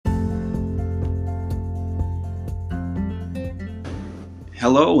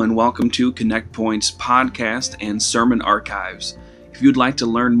Hello and welcome to Connect Point's podcast and sermon archives. If you'd like to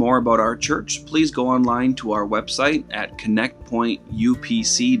learn more about our church, please go online to our website at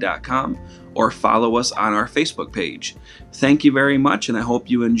connectpointupc.com or follow us on our Facebook page. Thank you very much, and I hope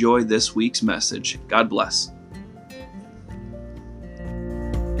you enjoy this week's message. God bless.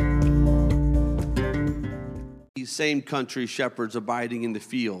 These same country shepherds abiding in the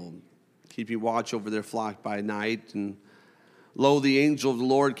field, keeping watch over their flock by night, and lo, the angel of the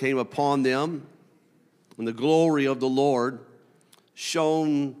Lord came upon them, and the glory of the Lord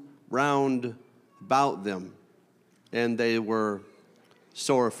shone round about them, and they were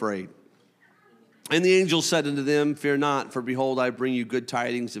sore afraid. And the angel said unto them, Fear not, for behold, I bring you good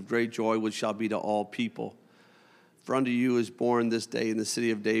tidings of great joy, which shall be to all people. For unto you is born this day in the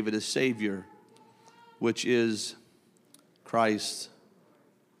city of David a Savior, which is Christ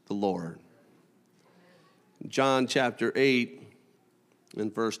the Lord. John chapter 8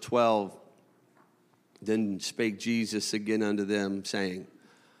 and verse 12, Then spake Jesus again unto them, saying,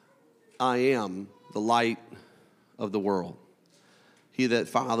 I am the light of the world. He that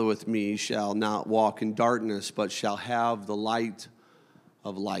followeth me shall not walk in darkness, but shall have the light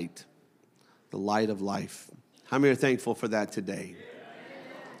of light, the light of life. How many are thankful for that today?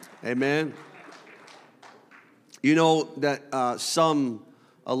 Amen. You know that some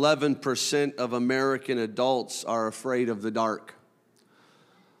 11% of American adults are afraid of the dark.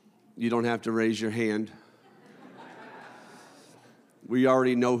 You don't have to raise your hand. We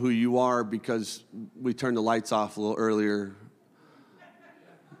already know who you are because we turned the lights off a little earlier.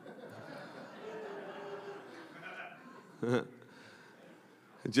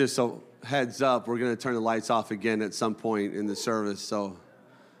 Just so heads up, we're going to turn the lights off again at some point in the service.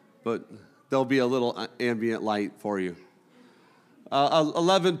 But there'll be a little ambient light for you.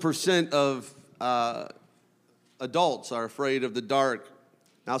 11% of adults are afraid of the dark.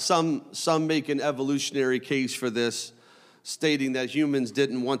 Now, some make an evolutionary case for this, stating that humans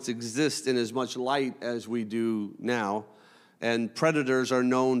didn't once exist in as much light as we do now, and predators are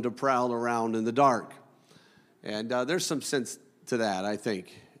known to prowl around in the dark. And there's some sense to that, I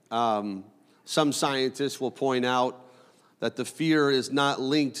think. Some scientists will point out that the fear is not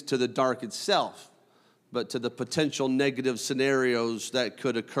linked to the dark itself, but to the potential negative scenarios that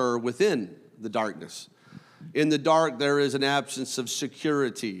could occur within the darkness. In the dark, there is an absence of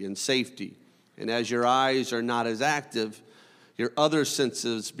security and safety. And as your eyes are not as active, your other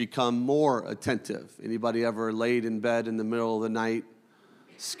senses become more attentive. Anybody ever laid in bed in the middle of the night,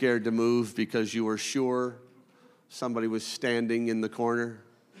 scared to move because you were sure somebody was standing in the corner?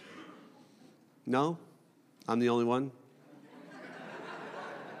 No? I'm the only one?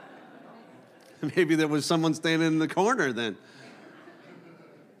 Maybe there was someone standing in the corner then.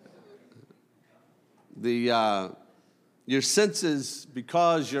 Your senses,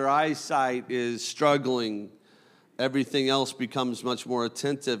 because your eyesight is struggling, everything else becomes much more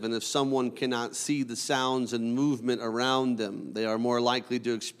attentive. And if someone cannot see the sounds and movement around them, they are more likely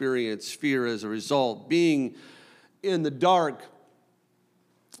to experience fear as a result. Being in the dark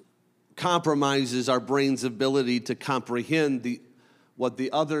compromises our brain's ability to comprehend what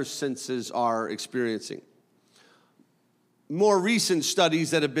the other senses are experiencing. More recent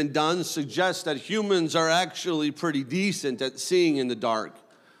studies that have been done suggest that humans are actually pretty decent at seeing in the dark.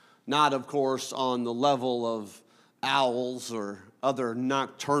 Not, of course, on the level of owls or other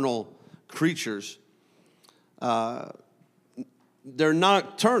nocturnal creatures. They're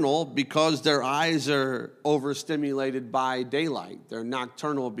nocturnal because their eyes are overstimulated by daylight. They're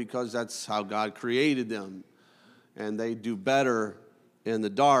nocturnal because that's how God created them. And they do better in the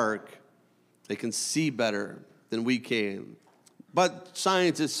dark. They can see better than we can. But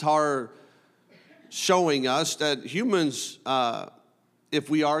scientists are showing us that humans, if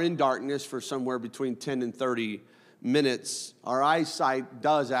we are in darkness for somewhere between 10 and 30 minutes, our eyesight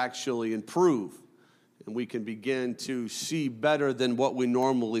does actually improve. And we can begin to see better than what we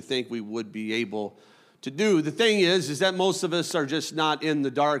normally think we would be able to do. The thing is that most of us are just not in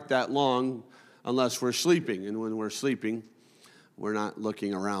the dark that long unless we're sleeping. And when we're sleeping, we're not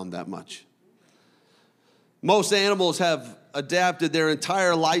looking around that much. Most animals have adapted their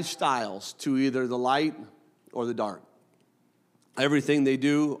entire lifestyles to either the light or the dark. Everything they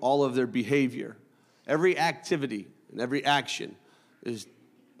do, all of their behavior, every activity and every action is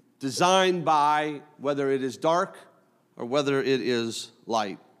designed by whether it is dark or whether it is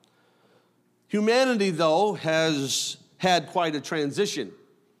light. Humanity, though, has had quite a transition.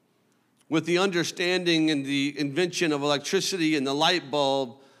 With the understanding and the invention of electricity and the light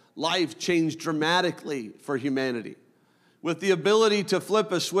bulb, life changed dramatically for humanity. With the ability to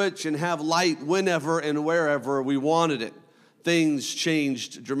flip a switch and have light whenever and wherever we wanted it. things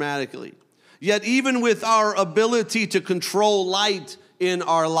changed dramatically. Yet even with our ability to control light in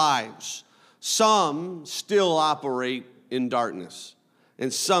our lives, some still operate in darkness,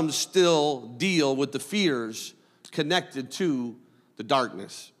 and some still deal with the fears connected to the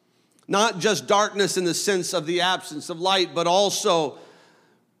darkness. Not just darkness in the sense of the absence of light, but also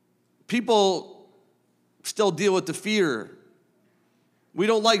people still deal with the fear. We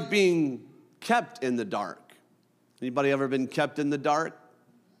don't like being kept in the dark. Anybody ever been kept in the dark?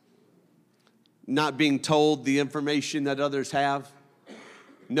 Not being told the information that others have,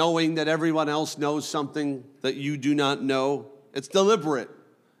 knowing that everyone else knows something that you do not know. It's deliberate.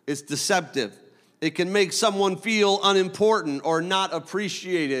 It's deceptive. It can make someone feel unimportant or not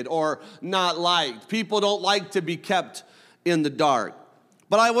appreciated or not liked. People don't like to be kept in the dark.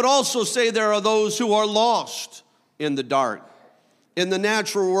 But I would also say there are those who are lost in the dark. In the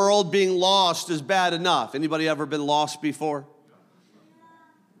natural world, being lost is bad enough. Anybody ever been lost before?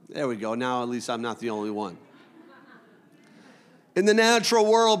 There we go. Now at least I'm not the only one. In the natural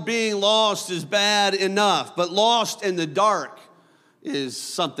world, being lost is bad enough, but lost in the dark is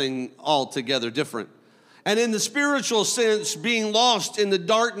something altogether different. And in the spiritual sense, being lost in the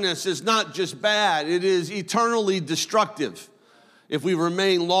darkness is not just bad, it is eternally destructive if we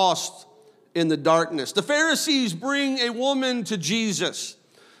remain lost in the darkness. The Pharisees bring a woman to Jesus.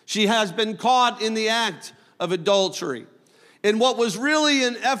 She has been caught in the act of adultery, in what was really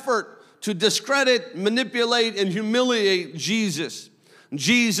an effort to discredit, manipulate, and humiliate Jesus.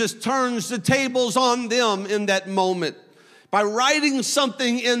 Jesus turns the tables on them in that moment by writing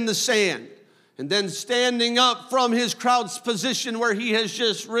something in the sand and then standing up from his crouched position where he has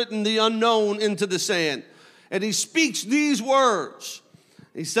just written the unknown into the sand. And he speaks these words.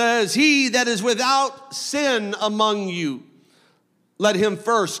 He says, "He that is without sin among you, let him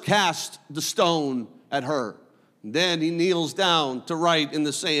first cast the stone at her." And then he kneels down to write in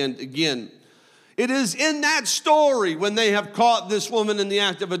the sand again. It is in that story when they have caught this woman in the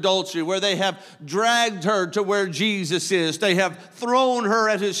act of adultery, where they have dragged her to where Jesus is. They have thrown her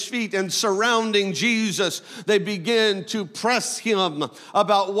at his feet, and surrounding Jesus, they begin to press him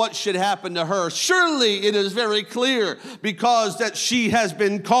about what should happen to her. Surely it is very clear, because that she has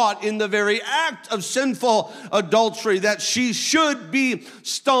been caught in the very act of sinful adultery, that she should be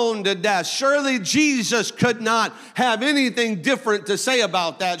stoned to death. Surely Jesus could not have anything different to say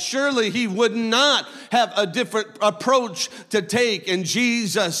about that. Surely he would not have a different approach to take. And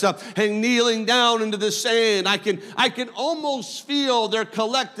Jesus kneeling down into the sand, I can almost feel their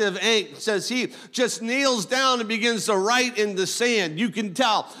collective angst as he just kneels down and begins to write in the sand. You can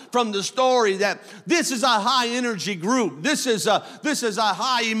tell from the story that this is a high energy group. This is a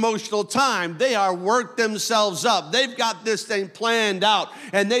high emotional time. They are worked themselves up. They've got this thing planned out,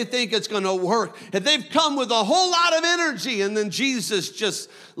 and they think it's going to work. And they've come with a whole lot of energy, and then Jesus just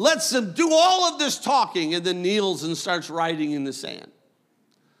lets them do all of this talking and then kneels and starts writing in the sand.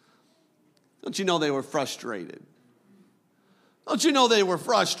 Don't you know they were frustrated? Don't you know they were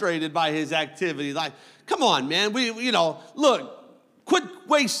frustrated by his activity? Like, come on, man. Look, quit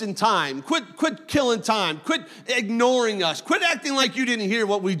wasting time. Quit killing time. Quit ignoring us. Quit acting like you didn't hear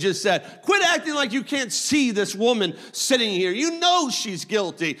what we just said. Quit acting like you can't see this woman sitting here. You know she's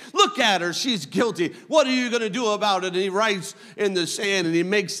guilty. Look at her. She's guilty. What are you going to do about it? And he writes in the sand, and he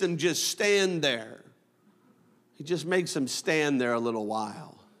makes them just stand there. He just makes them stand there a little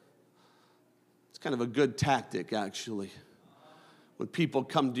while. It's kind of a good tactic, actually. When people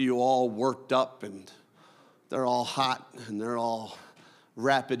come to you all worked up and they're all hot and they're all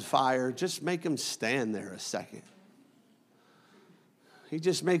rapid fire, just make them stand there a second. He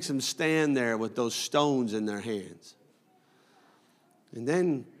just makes them stand there with those stones in their hands. And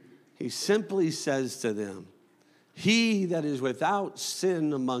then he simply says to them, "He that is without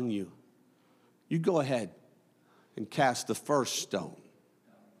sin among you, you go ahead and cast the first stone."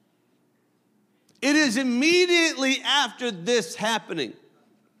 It is immediately after this happening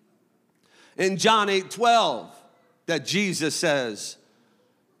in John 8:12 that Jesus says,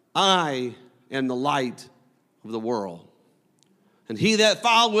 "I am the light of the world. And he that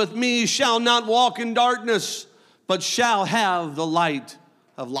followeth me shall not walk in darkness, but shall have the light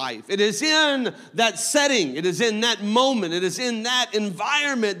of life." It is in that setting, it is in that moment, it is in that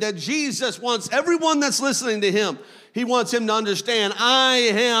environment that Jesus wants everyone that's listening to him, he wants him to understand, I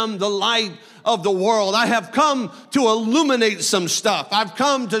am the light of the world. I have come to illuminate some stuff. I've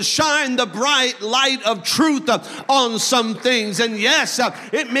come to shine the bright light of truth on some things. And yes,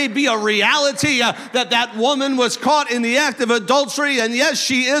 it may be a reality that woman was caught in the act of adultery, and yes,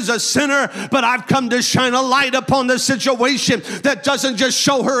 she is a sinner, but I've come to shine a light upon the situation that doesn't just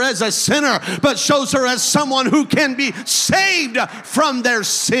show her as a sinner, but shows her as someone who can be saved from their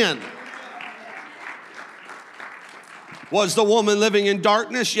sin. Was the woman living in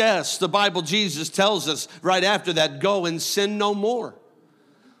darkness? Yes. The Bible, Jesus tells us right after that, go and sin no more.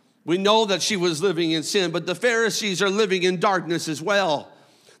 We know that she was living in sin, but the Pharisees are living in darkness as well.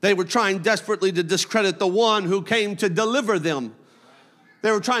 They were trying desperately to discredit the one who came to deliver them.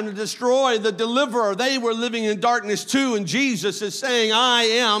 They were trying to destroy the deliverer. They were living in darkness too, and Jesus is saying, I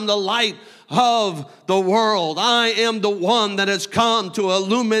am the light of the world. I am the one that has come to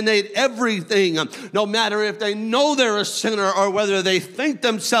illuminate everything. No matter if they know they're a sinner or whether they think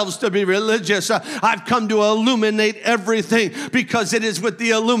themselves to be religious, I've come to illuminate everything, because it is with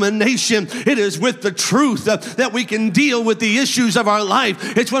the illumination, it is with the truth that we can deal with the issues of our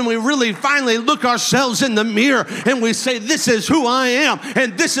life. It's when we really finally look ourselves in the mirror and we say, this is who I am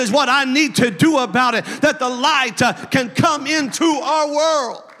and this is what I need to do about it, that the light can come into our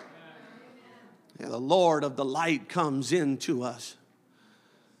world. And the Lord of the light comes into us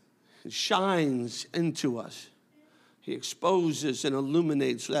and shines into us. He exposes and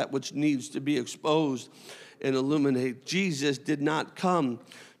illuminates that which needs to be exposed and illuminate. Jesus did not come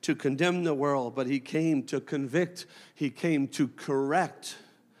to condemn the world, but he came to convict. He came to correct.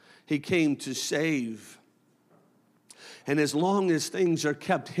 He came to save. And as long as things are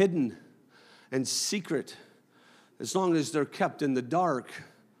kept hidden and secret, as long as they're kept in the dark,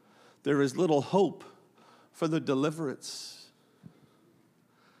 there is little hope for the deliverance.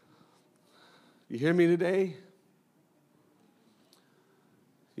 You hear me today?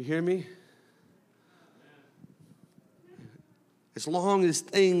 You hear me? As long as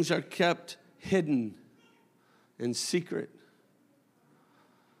things are kept hidden and secret.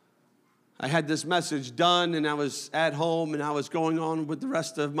 I had this message done, and I was at home, and I was going on with the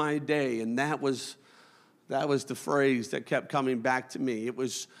rest of my day, and that was the phrase that kept coming back to me. It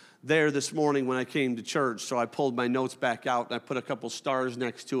was there this morning when I came to church, so I pulled my notes back out and I put a couple stars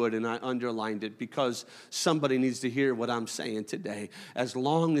next to it and I underlined it, because somebody needs to hear what I'm saying today. As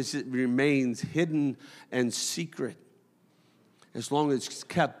long as it remains hidden and secret, as long as it's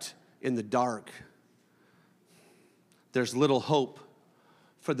kept in the dark, there's little hope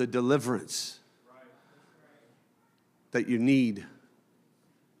for the deliverance that you need.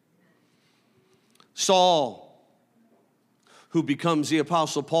 Saul, who becomes the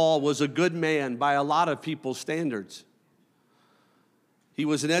Apostle Paul, was a good man by a lot of people's standards. He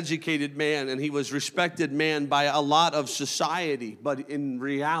was an educated man, and he was a respected man by a lot of society. But in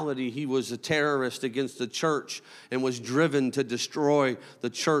reality, he was a terrorist against the church and was driven to destroy the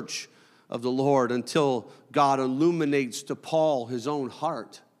church of the Lord, until God illuminates to Paul his own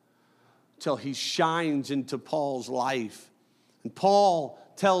heart, till he shines into Paul's life. And Paul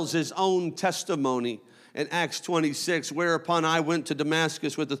tells his own testimony in Acts 26, whereupon I went to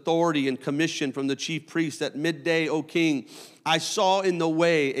Damascus with authority and commission from the chief priest at midday, O king. I saw in the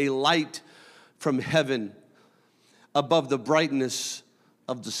way a light from heaven above the brightness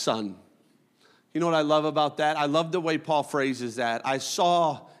of the sun. You know what I love about that? I love the way Paul phrases that. I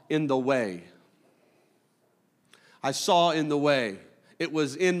saw in the way. I saw in the way. It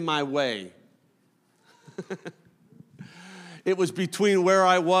was in my way. It was between where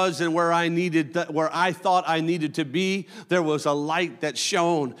I was and where I thought I needed to be. There was a light that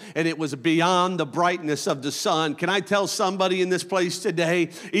shone, and it was beyond the brightness of the sun. Can I tell somebody in this place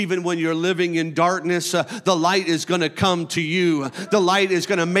today, even when you're living in darkness, the light is going to come to you. The light is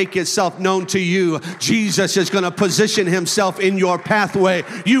going to make itself known to you. Jesus is going to position himself in your pathway.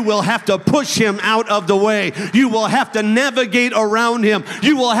 You will have to push him out of the way. You will have to navigate around him.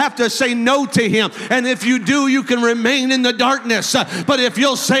 You will have to say no to him. And if you do, you can remain in the darkness. But if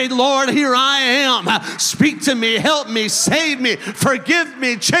you'll say, Lord, here I am, speak to me, help me, save me, forgive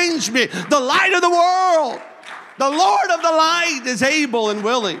me, change me, the light of the world, the Lord of the light is able and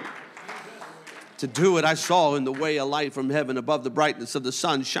willing to do it. I saw in the way a light from heaven above the brightness of the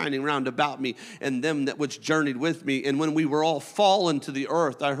sun shining round about me and them that which journeyed with me. And when we were all fallen to the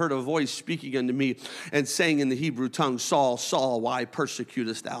earth, I heard a voice speaking unto me and saying in the Hebrew tongue, Saul, Saul, why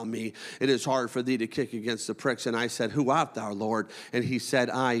persecutest thou me? It is hard for thee to kick against the pricks. And I said, who art thou, Lord? And he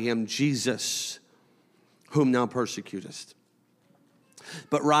said, I am Jesus, whom thou persecutest.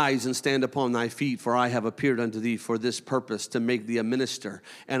 But rise and stand upon thy feet, for I have appeared unto thee for this purpose, to make thee a minister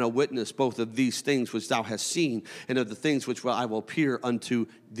and a witness both of these things which thou hast seen, and of the things which I will appear unto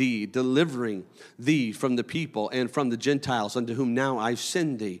thee, delivering thee from the people and from the Gentiles, unto whom now I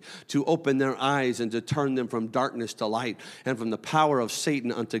send thee, to open their eyes and to turn them from darkness to light, and from the power of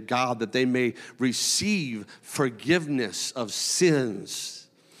Satan unto God, that they may receive forgiveness of sins,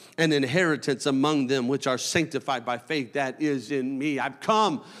 an inheritance among them which are sanctified by faith that is in me. I've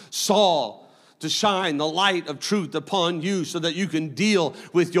come, Saul, to shine the light of truth upon you so that you can deal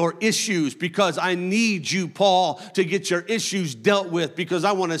with your issues, because I need you, Paul, to get your issues dealt with, because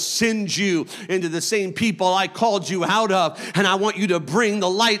I want to send you into the same people I called you out of, and I want you to bring the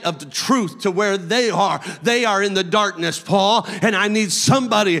light of the truth to where they are. They are in the darkness, Paul, and I need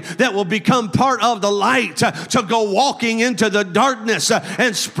somebody that will become part of the light to go walking into the darkness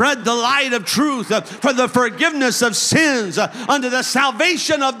and spread the light of truth for the forgiveness of sins unto the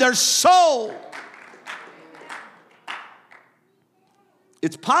salvation of their soul.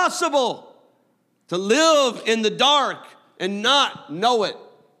 It's possible to live in the dark and not know it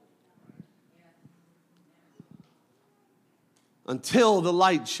until the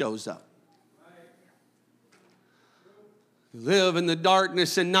light shows up. Live in the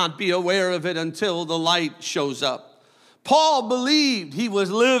darkness and not be aware of it until the light shows up. Paul believed he was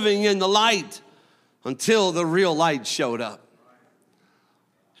living in the light until the real light showed up.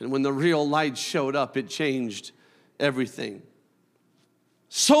 And when the real light showed up, it changed everything.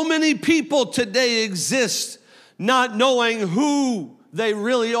 So many people today exist not knowing who they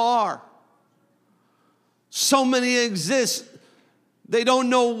really are. So many exist, they don't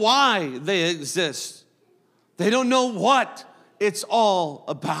know why they exist. They don't know what it's all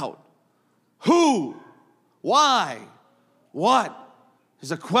about. Who, why, what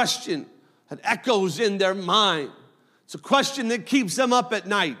is a question that echoes in their mind. It's a question that keeps them up at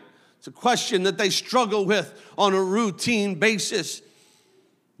night. It's a question that they struggle with on a routine basis.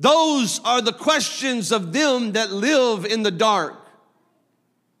 Those are the questions of them that live in the dark.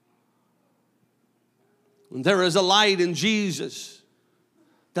 And there is a light in Jesus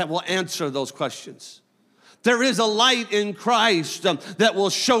that will answer those questions. There is a light in Christ that will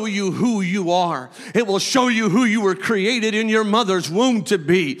show you who you are. It will show you who you were created in your mother's womb to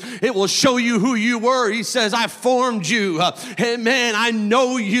be. It will show you who you were. He says, I formed you. And man, I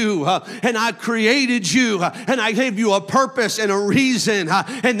know you. And I created you. And I gave you a purpose and a reason.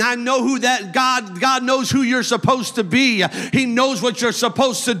 And I know who that God knows who you're supposed to be. He knows what you're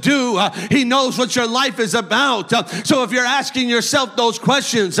supposed to do. He knows what your life is about. So if you're asking yourself those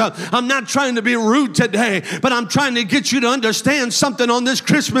questions, I'm not trying to be rude today, but I'm trying to get you to understand something on this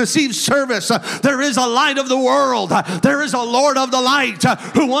Christmas Eve service. There is a light of the world. There is a Lord of the light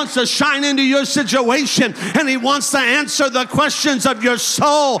who wants to shine into your situation, and he wants to answer the questions of your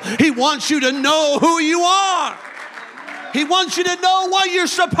soul. He wants you to know who you are. He wants you to know what you're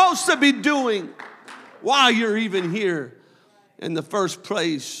supposed to be doing, why you're even here in the first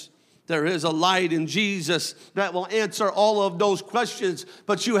place. There is a light in Jesus that will answer all of those questions,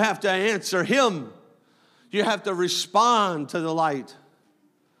 but you have to answer him. You have to respond to the light.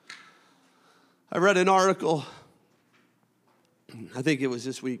 I read an article, I think it was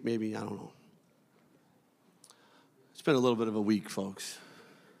this week, maybe, I don't know. It's been a little bit of a week, folks.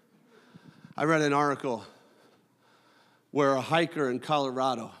 I read an article where a hiker in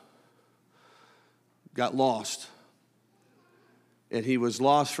Colorado got lost. And he was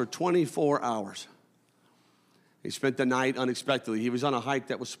lost for 24 hours. He spent the night unexpectedly. He was on a hike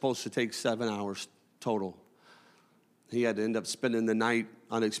that was supposed to take 7 hours total. He had to end up spending the night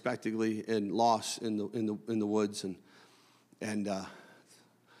unexpectedly and lost in the woods. And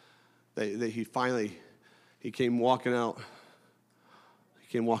he came walking out. He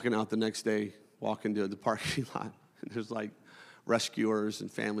came walking out the next day, walking to the parking lot. And there's like rescuers and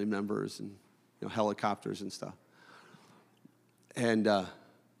family members and helicopters and stuff. And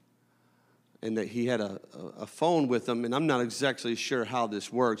that he had a phone with him, and I'm not exactly sure how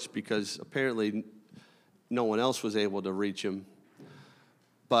this works because apparently no one else was able to reach him,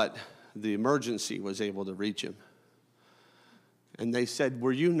 but the emergency was able to reach him. And they said,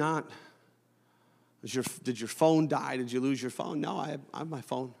 "Were you not? Did your phone die? Did you lose your phone?" "No, I have my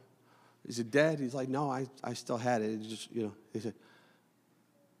phone." "Is it dead?" He's like, "No, I still had it. It just, They said,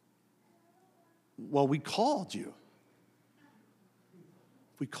 "Well, we called you.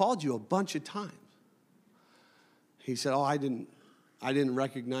 We called you a bunch of times." He said, "Oh, I didn't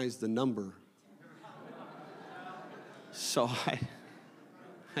recognize the number. So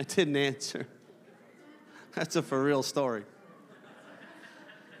I didn't answer." That's a for real story.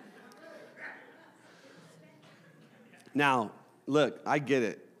 Now, look, I get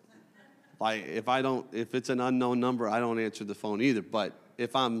it. Like, if it's an unknown number, I don't answer the phone either. But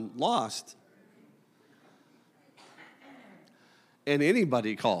if I'm lost and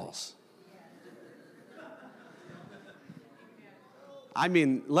anybody calls, I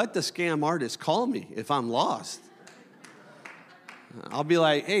mean, let the scam artist call me if I'm lost. I'll be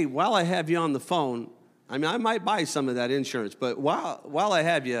like, hey, while I have you on the phone, I mean, I might buy some of that insurance, but while I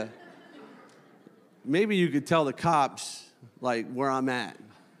have you, maybe you could tell the cops, like, where I'm at.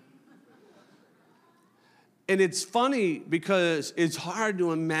 And it's funny because it's hard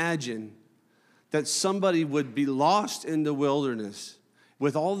to imagine that somebody would be lost in the wilderness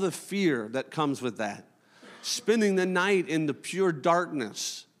with all the fear that comes with that, spending the night in the pure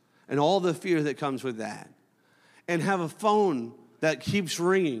darkness and all the fear that comes with that, and have a phone that keeps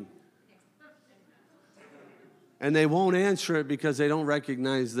ringing. And they won't answer it because they don't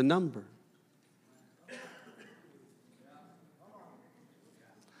recognize the number.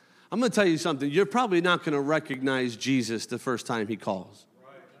 I'm going to tell you something. You're probably not going to recognize Jesus the first time he calls.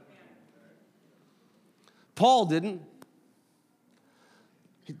 Paul didn't.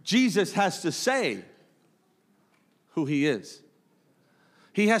 Jesus has to say who he is.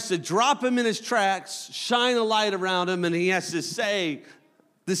 He has to drop him in his tracks, shine a light around him, and he has to say,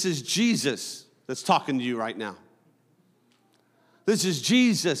 this is Jesus that's talking to you right now. This is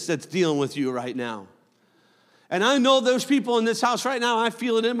Jesus that's dealing with you right now. And I know those people in this house right now, I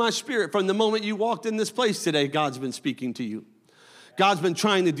feel it in my spirit. From the moment you walked in this place today, God's been speaking to you. God's been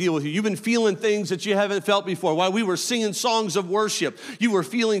trying to deal with you. You've been feeling things that you haven't felt before. While we were singing songs of worship, you were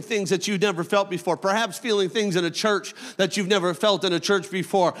feeling things that you've never felt before. Perhaps feeling things in a church that you've never felt in a church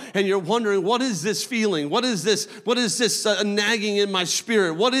before. And you're wondering, what is this feeling? What is this nagging in my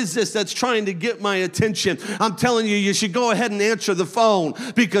spirit? What is this that's trying to get my attention? I'm telling you, you should go ahead and answer the phone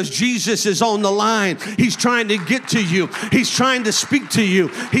because Jesus is on the line. He's trying to get to you. He's trying to speak to you.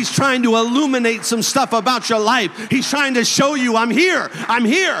 He's trying to illuminate some stuff about your life. He's trying to show you, I'm here.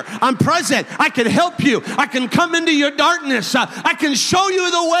 I'm present. I can help you. I can come into your darkness. I can show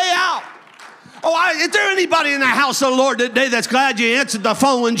you the way out. Is there anybody in the house of the Lord today that's glad you answered the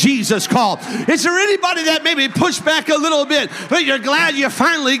phone when Jesus called? Is there anybody that maybe pushed back a little bit, but you're glad you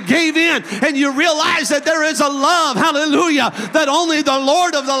finally gave in and you realize that there is a love, hallelujah, that only the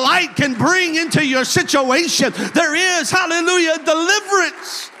Lord of the light can bring into your situation? There is, hallelujah,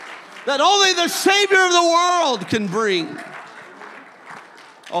 deliverance that only the Savior of the world can bring.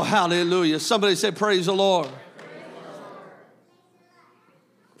 Oh, hallelujah. Somebody say, praise the Lord.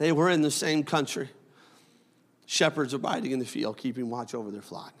 They were in the same country. Shepherds abiding in the field, keeping watch over their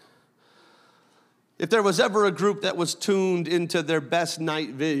flock. If there was ever a group that was tuned into their best night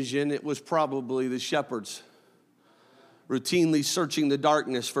vision, it was probably the shepherds, routinely searching the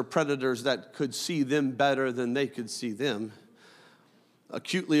darkness for predators that could see them better than they could see them,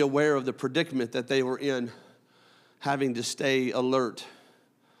 acutely aware of the predicament that they were in, having to stay alert.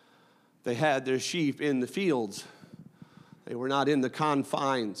 They had their sheep in the fields. They were not in the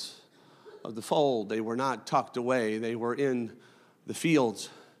confines of the fold. They were not tucked away. They were in the fields.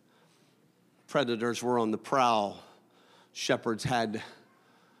 Predators were on the prowl. Shepherds had to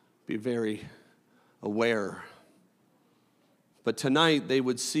be very aware. But tonight they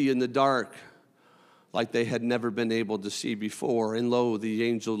would see in the dark like they had never been able to see before. And lo, the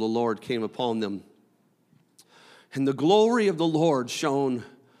angel of the Lord came upon them. And the glory of the Lord shone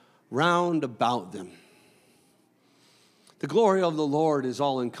round about them. The glory of the Lord is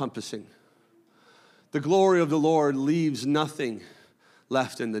all-encompassing. The glory of the Lord leaves nothing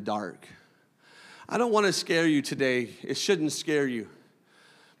left in the dark. I don't want to scare you today. It shouldn't scare you.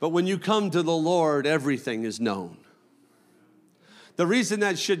 But when you come to the Lord, everything is known. The reason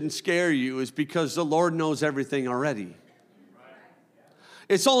that shouldn't scare you is because the Lord knows everything already.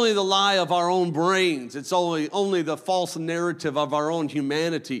 It's only the lie of our own brains. It's only the false narrative of our own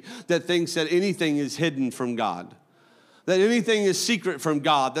humanity that thinks that anything is hidden from God, that anything is secret from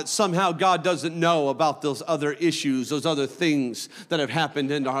God, that somehow God doesn't know about those other issues, those other things that have happened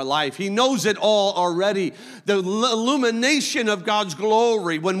in our life. He knows it all already. The illumination of God's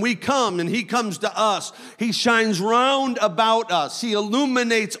glory, when we come and He comes to us, He shines round about us. He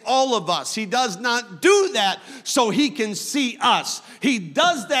illuminates all of us. He does not do that so He can see us. He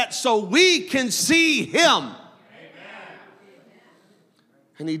does that so we can see Him. Amen.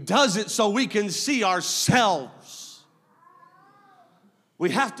 And He does it so we can see ourselves. We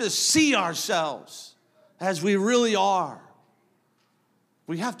have to see ourselves as we really are.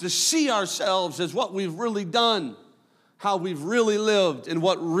 We have to see ourselves as what we've really done, how we've really lived, and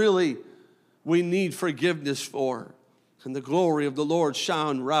what really we need forgiveness for. And the glory of the Lord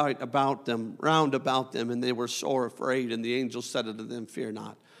shone round about them, and they were sore afraid. And the angel said unto them, fear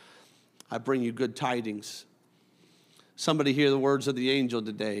not, I bring you good tidings. Somebody hear the words of the angel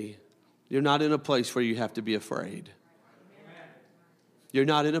today. You're not in a place where you have to be afraid. You're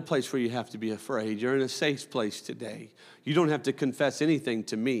not in a place where you have to be afraid. You're in a safe place today. You don't have to confess anything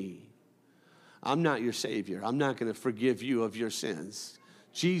to me. I'm not your Savior. I'm not going to forgive you of your sins.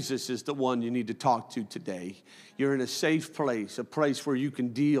 Jesus is the one you need to talk to today. You're in a safe place, a place where you can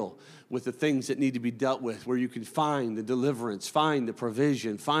deal with the things that need to be dealt with, where you can find the deliverance, find the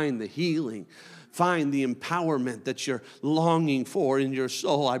provision, find the healing, find the empowerment that you're longing for in your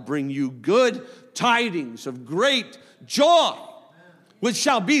soul. I bring you good tidings of great joy, which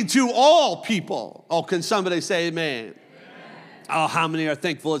shall be to all people. Oh, can somebody say amen? Amen. Oh, how many are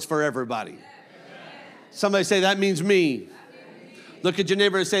thankful it's for everybody? Amen. Somebody say, that means me. Look at your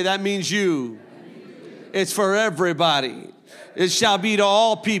neighbor and say, that means you. It's for everybody. It shall be to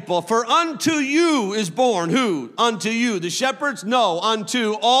all people. For unto you is born, who? Unto you. The shepherds? No,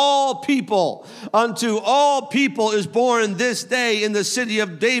 unto all people. Unto all people is born this day in the city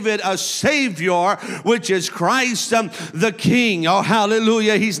of David a Savior, which is Christ the King. Oh,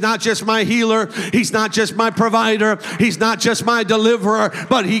 hallelujah. He's not just my healer. He's not just my provider. He's not just my deliverer,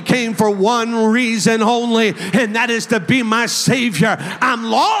 but he came for one reason only, and that is to be my Savior. I'm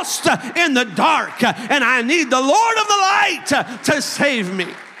lost in the dark, and I need the Lord of the light to save me.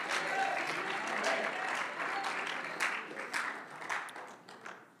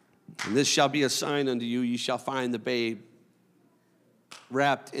 And this shall be a sign unto you. You shall find the babe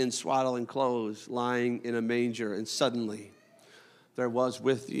wrapped in swaddling clothes, lying in a manger. And suddenly there was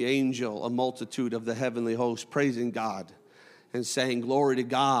with the angel a multitude of the heavenly host, praising God and saying, glory to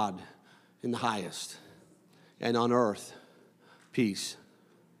God in the highest, and on earth peace,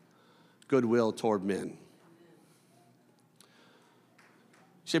 goodwill toward men.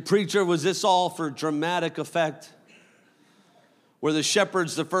 Say, preacher, was this all for dramatic effect? Were the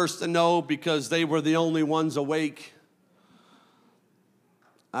shepherds the first to know because they were the only ones awake?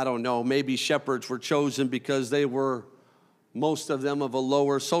 I don't know. Maybe shepherds were chosen because they were, most of them, of a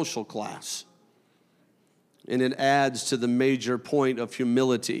lower social class. And it adds to the major point of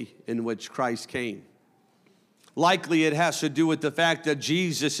humility in which Christ came. Likely it has to do with the fact that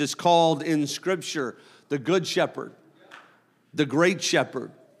Jesus is called in Scripture the Good Shepherd, the Great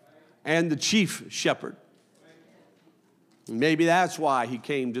Shepherd, and the Chief Shepherd. Maybe that's why he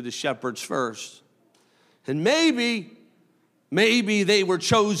came to the shepherds first. And maybe they were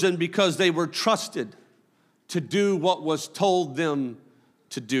chosen because they were trusted to do what was told them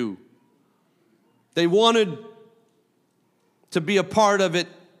to do. They wanted to be a part of it.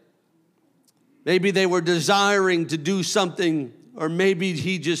 Maybe they were desiring to do something, or maybe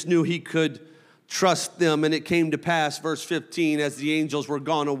he just knew he could trust them. And it came to pass, verse 15, as the angels were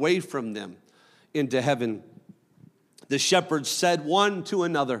gone away from them into heaven, the shepherds said one to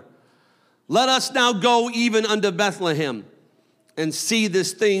another, let us now go even unto Bethlehem and see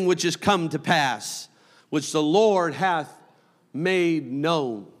this thing which is come to pass, which the Lord hath made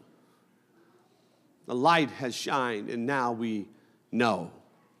known. The light has shined, and now we know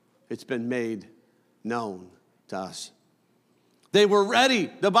it's been made known to us. They were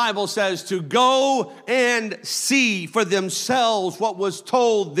ready, the Bible says, to go and see for themselves what was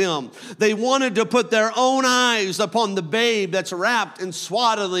told them. They wanted to put their own eyes upon the babe that's wrapped in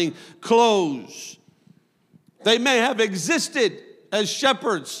swaddling clothes. They may have existed as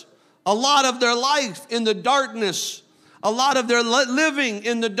shepherds a lot of their life in the darkness, a lot of their living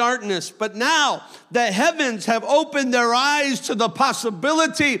in the darkness. But now the heavens have opened their eyes to the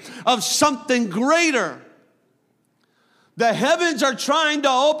possibility of something greater. The heavens are trying to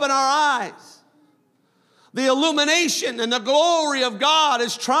open our eyes. The illumination and the glory of God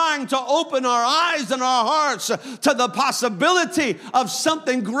is trying to open our eyes and our hearts to the possibility of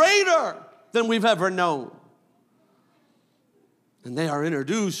something greater than we've ever known. And they are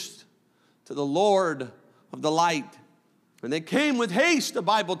introduced to the Lord of the light. And they came with haste, the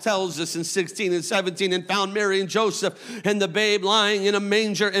Bible tells us in 16 and 17, and found Mary and Joseph and the babe lying in a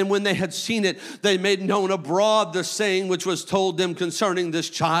manger. And when they had seen it, they made known abroad the saying which was told them concerning this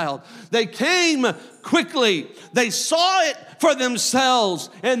child. They came quickly. They saw it for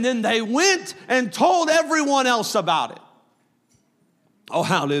themselves. And then they went and told everyone else about it. Oh,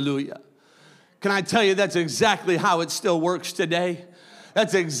 hallelujah. Can I tell you that's exactly how it still works today?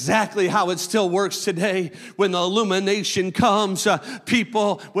 That's exactly how it still works today. When the illumination comes,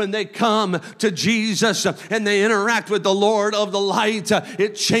 people, when they come to Jesus and they interact with the Lord of the light,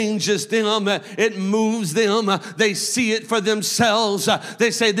 it changes them, it moves them, they see it for themselves.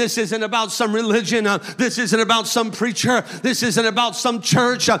 They say, this isn't about some religion, this isn't about some preacher, this isn't about some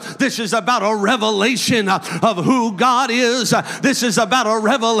church, this is about a revelation of who God is. This is about a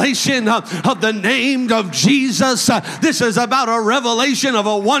revelation of the name of Jesus. This is about a revelation of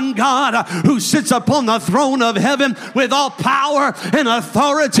a one God who sits upon the throne of heaven with all power and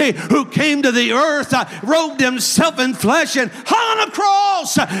authority, who came to the earth, robed himself in flesh and hung on a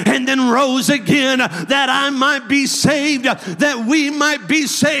cross and then rose again that I might be saved, that we might be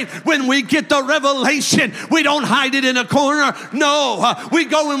saved. When we get the revelation, we don't hide it in a corner. No, we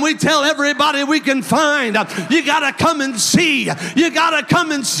go and we tell everybody we can find. You got to come and see. You got to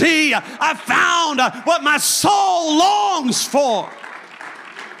come and see. I found what my soul longs for.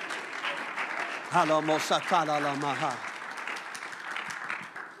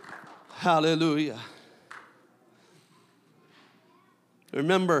 Hallelujah.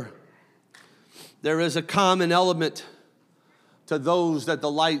 Remember, there is a common element to those that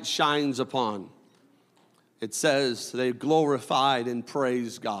the light shines upon. It says they glorified and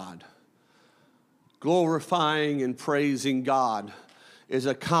praised God. Glorifying and praising God is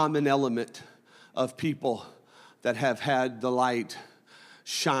a common element of people that have had the light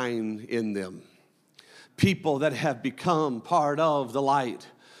shine in them. People that have become part of the light,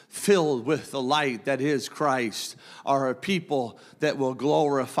 filled with the light that is Christ, are a people that will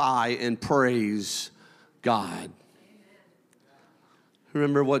glorify and praise God.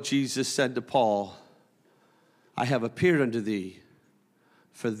 Remember what Jesus said to Paul, I have appeared unto thee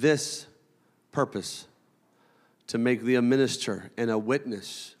for this purpose, to make thee a minister and a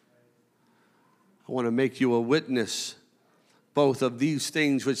witness. I want to make you a witness both of these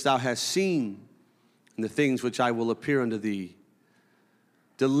things which thou hast seen and the things which I will appear unto thee,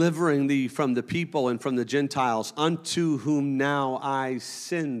 delivering thee from the people and from the Gentiles, unto whom now I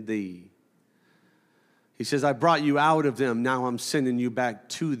send thee. He says, I brought you out of them, now I'm sending you back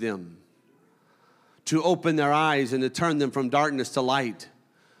to them, to open their eyes and to turn them from darkness to light.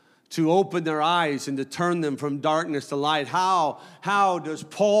 To open their eyes and to turn them from darkness to light. How does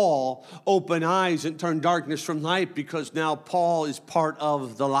Paul open eyes and turn darkness from light? Because now Paul is part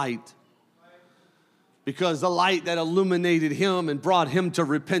of the light. Because the light that illuminated him and brought him to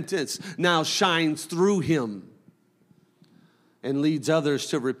repentance now shines through him and leads others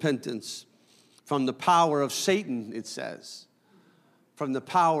to repentance. From the power of Satan, it says. From the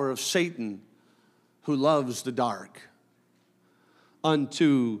power of Satan who loves the dark,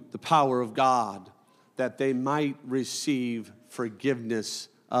 unto the power of God, that they might receive forgiveness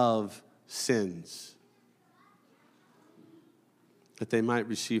of sins. That they might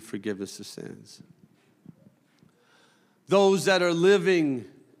receive forgiveness of sins. Those that are living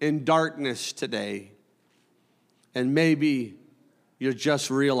in darkness today, and maybe you're just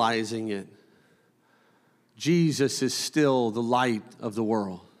realizing it, Jesus is still the light of the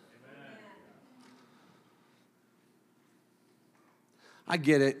world. I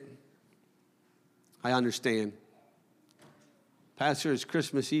get it. I understand. Pastor, it's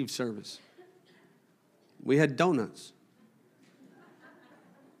Christmas Eve service. We had donuts.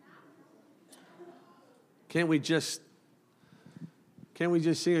 Can't we just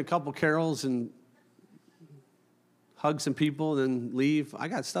sing a couple carols and hug some people and then leave? I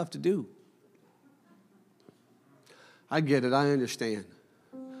got stuff to do. I get it. I understand.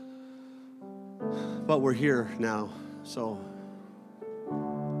 But we're here now, so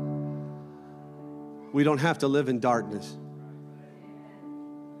we don't have to live in darkness.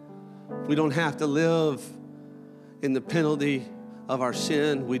 We don't have to live in the penalty of our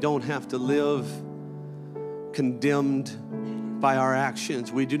sin. We don't have to live condemned by our actions.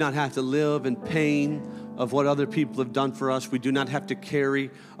 We do not have to live in pain of what other people have done for us. We do not have to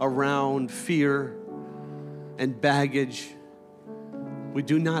carry around fear and baggage. We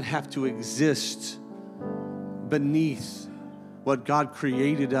do not have to exist beneath what God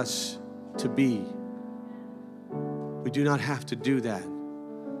created us to be. We do not have to do that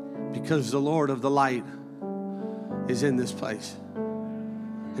because the Lord of the light is in this place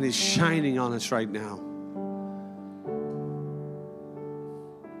and He's shining on us right now.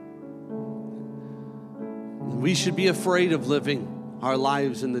 And we should be afraid of living our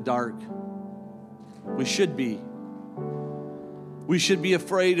lives in the dark. We should be. We should be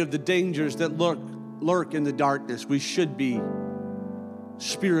afraid of the dangers that lurk in the darkness. We should be.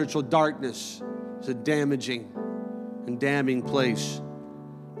 Spiritual darkness is a damaging and damning place.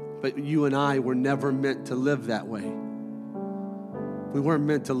 But you and I were never meant to live that way. We weren't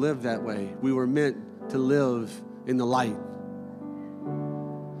meant to live that way. We were meant to live in the light.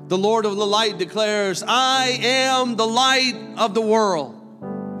 The Lord of the light declares, I am the light of the world.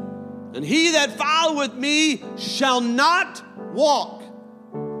 And he that followeth me shall not walk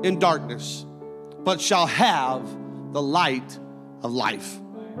in darkness, but shall have the light of life.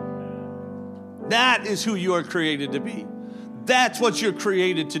 That is who you are created to be. That's what you're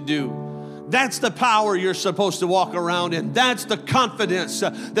created to do. That's the power you're supposed to walk around in. That's the confidence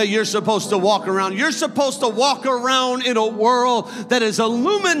that you're supposed to walk around. You're supposed to walk around in a world that is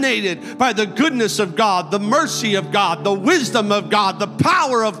illuminated by the goodness of God, the mercy of God, the wisdom of God, the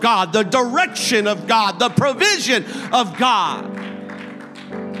power of God, the direction of God, the provision of God.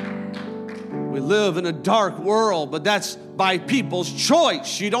 We live in a dark world, but that's by people's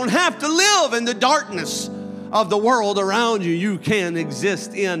choice. You don't have to live in the darkness of the world around you. You can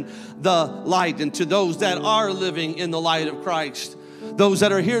exist in the light. And to those that are living in the light of Christ, those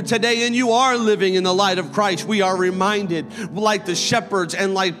that are here today and you are living in the light of Christ, we are reminded, like the shepherds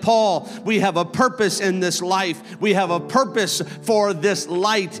and like Paul, we have a purpose in this life. We have a purpose for this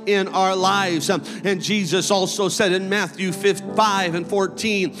light in our lives. And Jesus also said in Matthew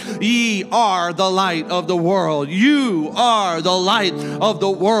 5:14, ye are the light of the world. You are the light of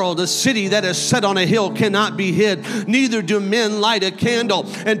the world. A city that is set on a hill cannot be hid. Neither do men light a candle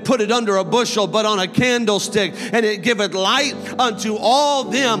and put it under a bushel, but on a candlestick, and it giveth light unto all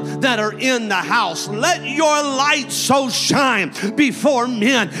them that are in the house. Let your light so shine before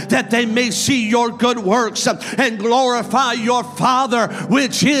men that they may see your good works and glorify your Father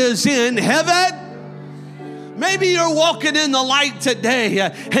which is in heaven. Maybe you're walking in the light today,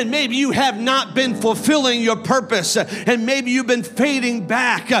 and maybe you have not been fulfilling your purpose, and maybe you've been fading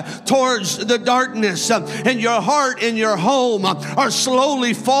back towards the darkness, and your heart and your home are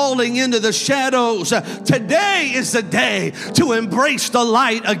slowly falling into the shadows. Today is the day to embrace the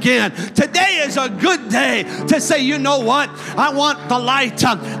light again. Today is a good day to say, you know what? I want the light.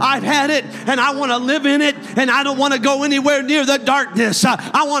 I've had it, and I want to live in it, and I don't want to go anywhere near the darkness.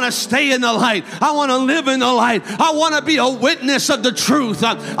 I want to stay in the light. I want to live in the light. I want to be a witness of the truth.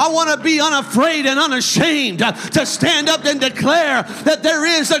 I want to be unafraid and unashamed to stand up and declare that there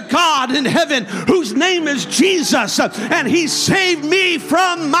is a God in heaven whose name is Jesus, and he saved me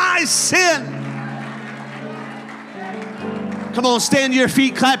from my sin. Come on, stand to your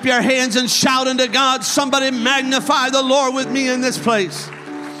feet, clap your hands, and shout unto God. Somebody magnify the Lord with me in this place.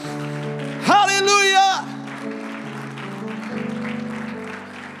 Hallelujah.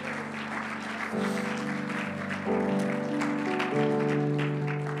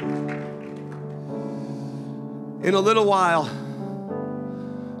 In a little while,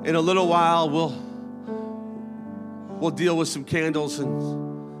 we'll deal with some candles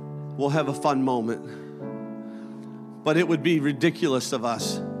and we'll have a fun moment. But it would be ridiculous of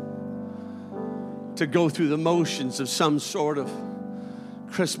us to go through the motions of some sort of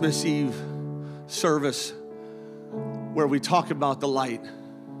Christmas Eve service where we talk about the light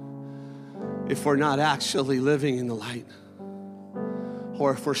if we're not actually living in the light,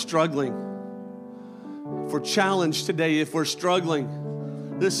 or if we're struggling. If we're challenged today, if we're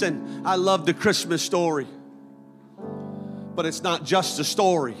struggling. Listen, I love the Christmas story, but it's not just a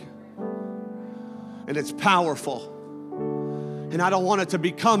story, and it's powerful. And I don't want it to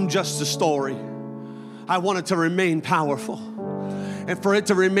become just a story. I want it to remain powerful. And for it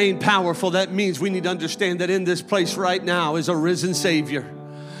to remain powerful, that means we need to understand that in this place right now is a risen Savior.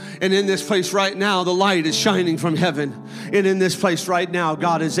 And in this place right now, the light is shining from heaven. And in this place right now,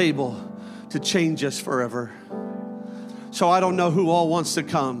 God is able to change us forever. So I don't know who all wants to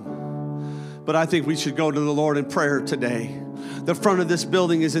come, but I think we should go to the Lord in prayer today. The front of this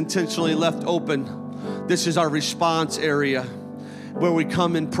building is intentionally left open. This is our response area where we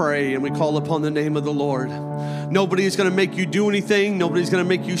come and pray and we call upon the name of the Lord. Nobody is going to make you do anything. Nobody's going to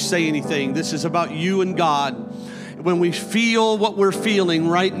make you say anything. This is about you and God. When we feel what we're feeling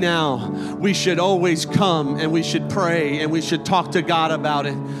right now, we should always come and we should pray and we should talk to God about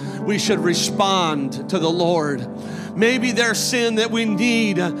it. We should respond to the Lord. Maybe there's sin that we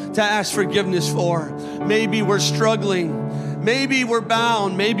need to ask forgiveness for. Maybe we're struggling. Maybe we're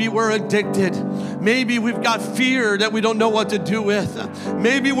bound. Maybe we're addicted. Maybe we've got fear that we don't know what to do with.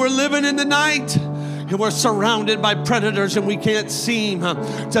 Maybe we're living in the night and we're surrounded by predators and we can't seem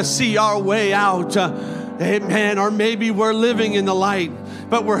to see our way out. Amen. Or maybe we're living in the light,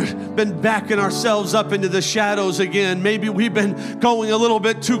 but we've been backing ourselves up into the shadows again. Maybe we've been going a little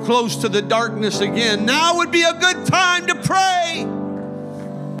bit too close to the darkness again. Now would be a good time to pray.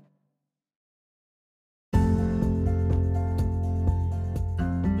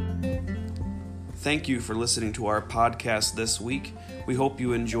 Thank you for listening to our podcast this week. We hope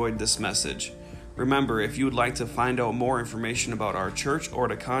you enjoyed this message. Remember, if you would like to find out more information about our church or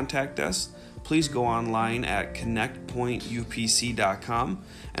to contact us, please go online at connectpointupc.com.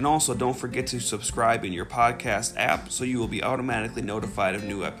 And also don't forget to subscribe in your podcast app so you will be automatically notified of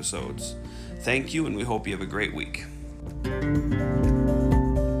new episodes. Thank you, and we hope you have a great week.